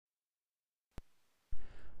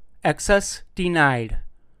Access denied.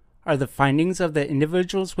 Are the findings of the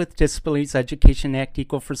Individuals with Disabilities Education Act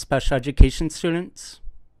equal for special education students?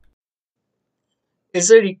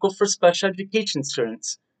 Is it equal for special education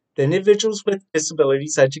students? The Individuals with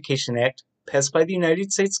Disabilities Education Act, passed by the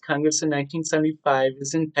United States Congress in 1975,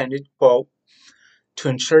 is intended, quote, to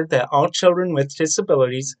ensure that all children with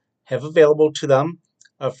disabilities have available to them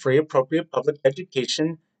a free, appropriate public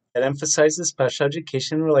education that emphasizes special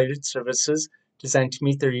education-related services designed to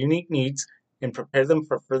meet their unique needs and prepare them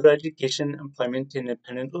for further education, employment, and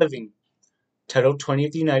independent living. Title 20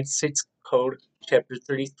 of the United States Code, Chapter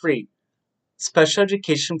 33. Special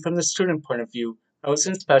education from the student point of view. I was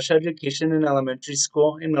in special education in elementary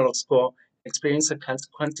school and middle school, experienced the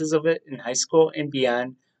consequences of it in high school and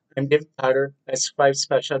beyond. I'm David Potter. I survived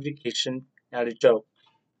special education, not a joke.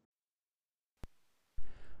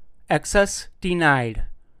 Access denied.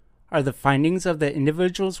 Are the findings of the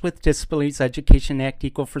Individuals with Disabilities Education Act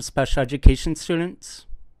equal for special education students?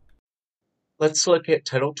 Let's look at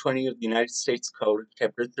Title 20 of the United States Code,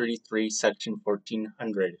 Chapter 33, Section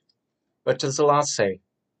 1400. What does the law say?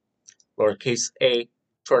 Lowercase a,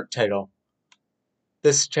 short title.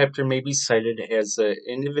 This chapter may be cited as the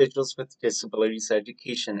Individuals with Disabilities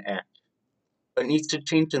Education Act, but needs to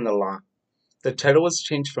change in the law. The title was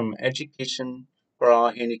changed from Education for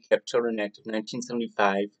All Handicapped Children Act of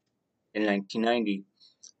 1975 and 1990,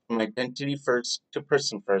 from Identity First to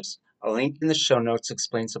Person First. A link in the show notes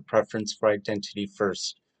explains the preference for Identity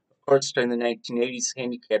First. Of course, during the 1980s,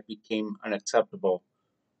 handicap became unacceptable.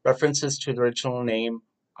 References to the original name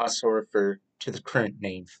also refer to the current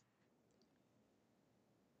name.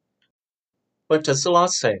 What does the law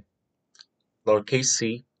say? Lowercase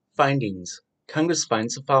c, findings. Congress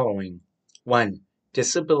finds the following. 1.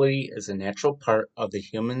 Disability is a natural part of the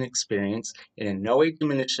human experience and in no way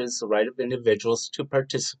diminishes the right of individuals to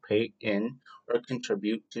participate in or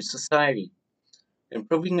contribute to society.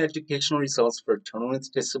 Improving educational results for children with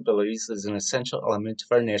disabilities is an essential element of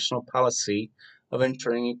our national policy of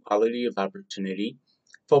ensuring equality of opportunity,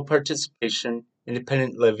 full participation,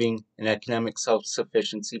 independent living, and economic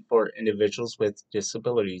self-sufficiency for individuals with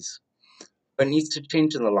disabilities. But needs to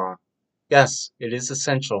change in the law. Yes, it is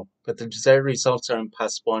essential, but the desired results are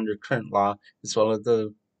impossible under current law as well as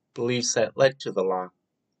the beliefs that led to the law.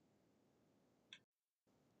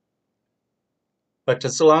 What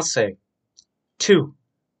does the law say? 2.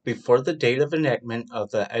 Before the date of enactment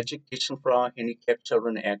of the Education for All Handicapped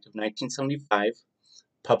Children Act of 1975,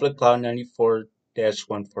 Public Law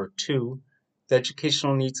 94-142, the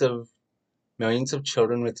educational needs of millions of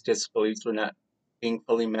children with disabilities were not being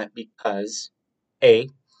fully met because A.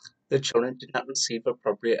 The children did not receive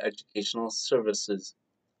appropriate educational services.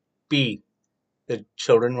 B. The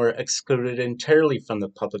children were excluded entirely from the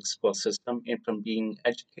public school system and from being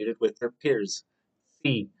educated with their peers.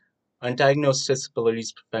 C. Undiagnosed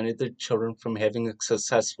disabilities prevented the children from having a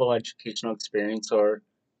successful educational experience. Or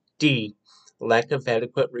D. Lack of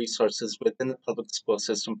adequate resources within the public school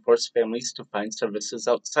system forced families to find services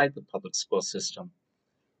outside the public school system.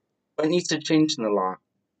 What needs to change in the law?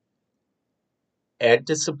 Add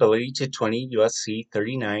disability to 20 U.S.C.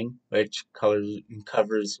 39, which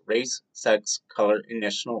covers race, sex, color, and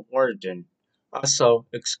national origin. Also,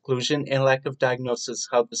 exclusion and lack of diagnosis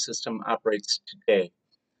how the system operates today.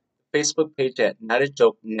 The Facebook page at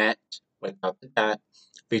NotAJokeNet, without the dot,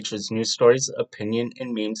 features news stories, opinion,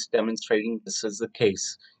 and memes demonstrating this is the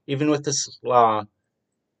case. Even with this law,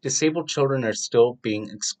 disabled children are still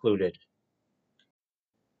being excluded.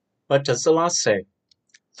 What does the law say?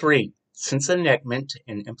 3. Since the enactment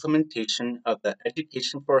and implementation of the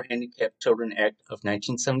Education for Handicapped Children Act of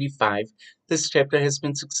 1975, this chapter has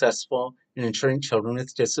been successful in ensuring children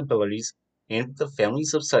with disabilities and the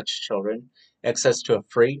families of such children access to a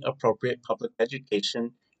free, appropriate public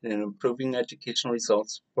education and in improving educational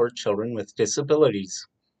results for children with disabilities.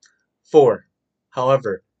 4.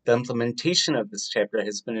 However, the implementation of this chapter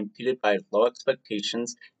has been impeded by low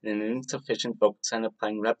expectations and an insufficient focus on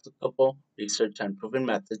applying replicable research on proven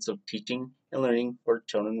methods of teaching and learning for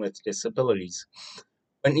children with disabilities.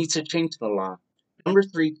 What needs to change in the law? Number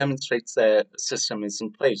 3 demonstrates that a system is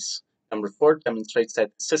in place. Number 4 demonstrates that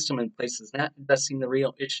the system in place is not addressing the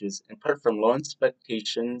real issues, in part from low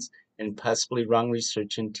expectations and possibly wrong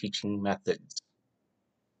research and teaching methods.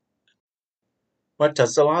 What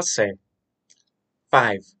does the law say?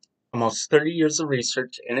 5. Almost 30 years of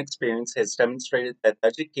research and experience has demonstrated that the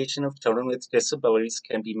education of children with disabilities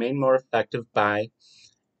can be made more effective by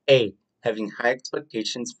A. Having high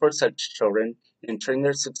expectations for such children and ensuring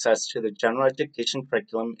their success to the general education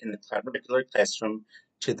curriculum in the regular classroom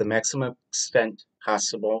to the maximum extent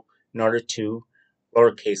possible in order to,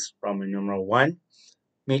 lowercase Roman numeral 1,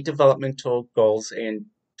 meet developmental goals and,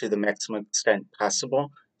 to the maximum extent possible,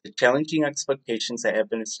 the challenging expectations that have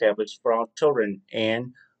been established for all children,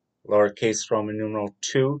 and lowercase Roman numeral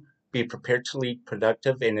 2, be prepared to lead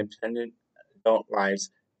productive and independent adult lives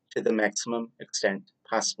to the maximum extent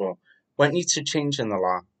possible. What needs to change in the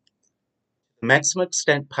law? The maximum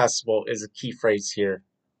extent possible is a key phrase here.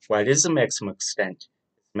 What is the maximum extent?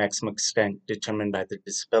 Is maximum extent determined by the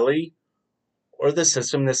disability or the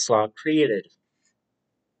system this law created?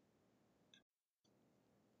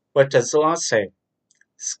 What does the law say?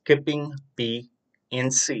 Skipping B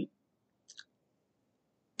and C.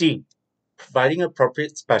 D. Providing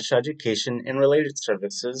appropriate special education and related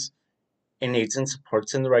services and aids and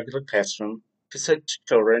supports in the regular classroom to such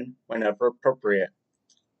children whenever appropriate.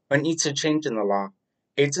 What needs to change in the law?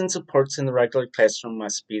 Aids and supports in the regular classroom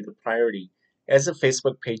must be the priority. As the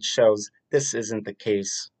Facebook page shows, this isn't the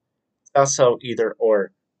case. It's also either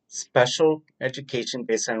or. Special education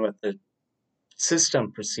based on what the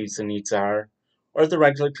system perceives the needs are, or the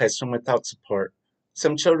regular classroom without support.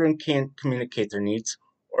 Some children can't communicate their needs,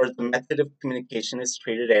 or the method of communication is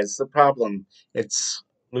treated as the problem. It's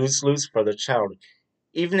lose-lose for the child,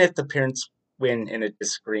 even if the parents win in a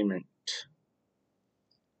disagreement.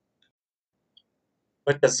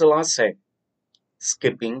 What does the law say?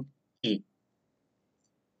 Skipping E.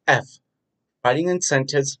 F. Providing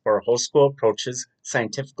incentives for whole school approaches,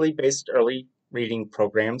 scientifically based early reading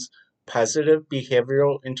programs, positive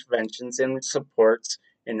behavioral interventions and supports,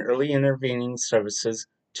 and early intervening services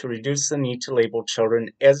to reduce the need to label children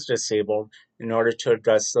as disabled in order to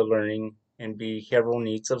address the learning and behavioral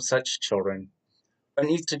needs of such children. What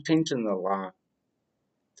needs to change in the law?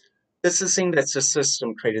 This is saying that the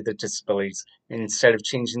system created the disabilities, and instead of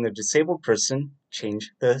changing the disabled person,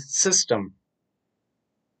 change the system.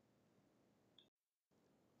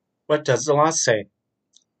 What does the law say?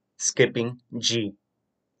 Skipping G.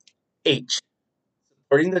 H.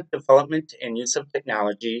 Supporting the development and use of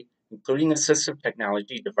technology, including assistive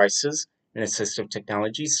technology devices and assistive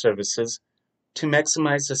technology services, to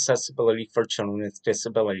maximize accessibility for children with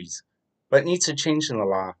disabilities. What needs to change in the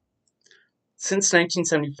law? Since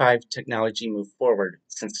 1975, technology moved forward.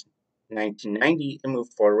 Since 1990, it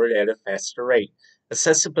moved forward at a faster rate.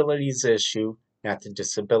 Accessibility is the issue, not the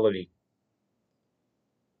disability.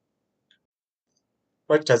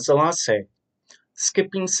 What does the law say?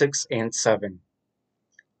 Skipping 6 and 7.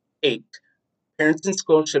 8. Parents in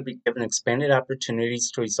school should be given expanded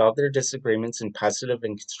opportunities to resolve their disagreements in positive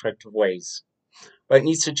and constructive ways. What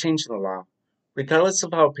needs to change in the law? Regardless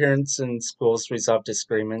of how parents in schools resolve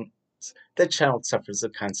disagreements, the child suffers the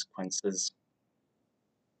consequences.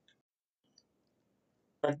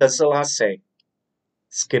 What does the law say?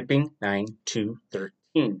 Skipping 9 to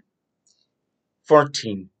 13.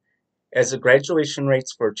 14. As the graduation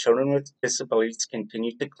rates for children with disabilities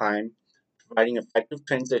continue to climb, providing effective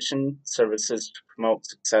transition services to promote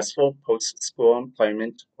successful post-school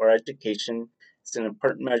employment or education is an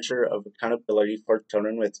important measure of accountability for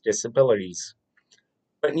children with disabilities.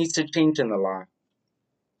 What needs to change in the law?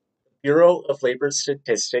 The Bureau of Labor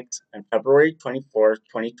Statistics on February 24,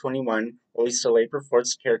 2021 released a labor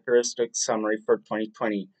force characteristics summary for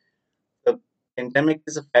 2020. The pandemic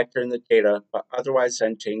is a factor in the data, but otherwise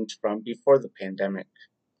unchanged from before the pandemic.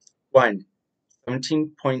 1.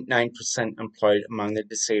 17.9% employed among the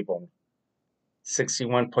disabled.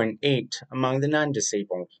 61.8% among the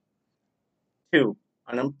non-disabled. 2.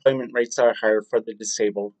 Unemployment rates are higher for the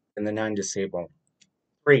disabled than the non-disabled.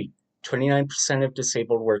 3. 29% of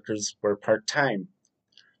disabled workers were part-time.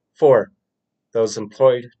 4. Those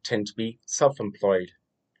employed tend to be self-employed.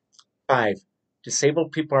 5.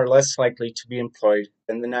 Disabled people are less likely to be employed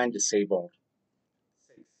than the non-disabled.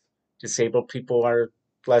 6. Disabled people are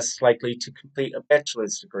less likely to complete a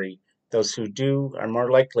bachelor's degree. Those who do are more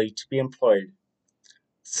likely to be employed.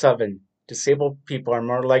 7. Disabled people are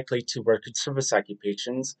more likely to work in service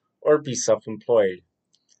occupations or be self-employed.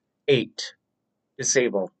 8.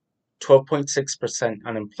 Disabled, 12.6%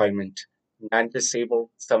 unemployment. Non-disabled,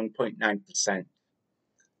 7.9%.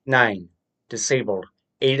 9. Disabled,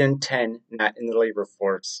 8 in 10 not in the labor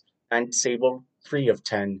force. Non-disabled, 3 of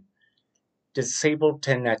 10. Disabled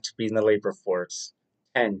tend not to be in the labor force.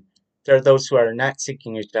 10. There are those who are not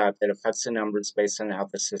seeking a job that affects the numbers based on how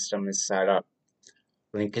the system is set up.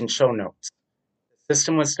 Link in show notes. The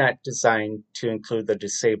system was not designed to include the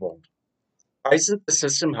disabled. Why isn't the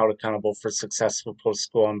system held accountable for successful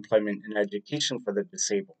post-school employment and education for the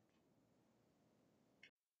disabled?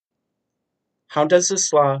 How does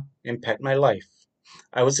this law impact my life?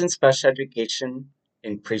 I was in special education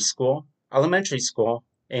in preschool, elementary school,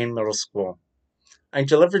 and middle school. I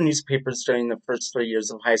delivered newspapers during the first 3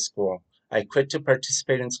 years of high school. I quit to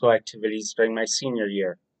participate in school activities during my senior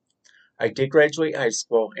year. I did graduate high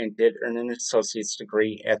school and did earn an associate's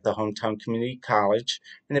degree at the hometown community college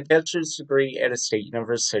and a bachelor's degree at a state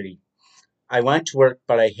university. I want to work,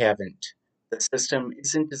 but I haven't. The system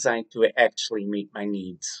isn't designed to actually meet my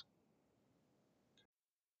needs.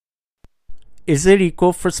 Is it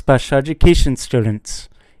equal for special education students?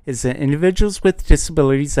 Is the Individuals with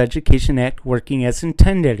Disabilities Education Act working as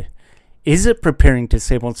intended? Is it preparing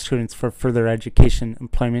disabled students for further education,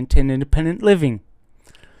 employment, and independent living?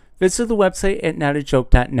 Visit the website at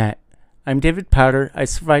notajoke.net. I'm David Powder. I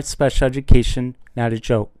survived special education, not a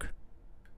joke.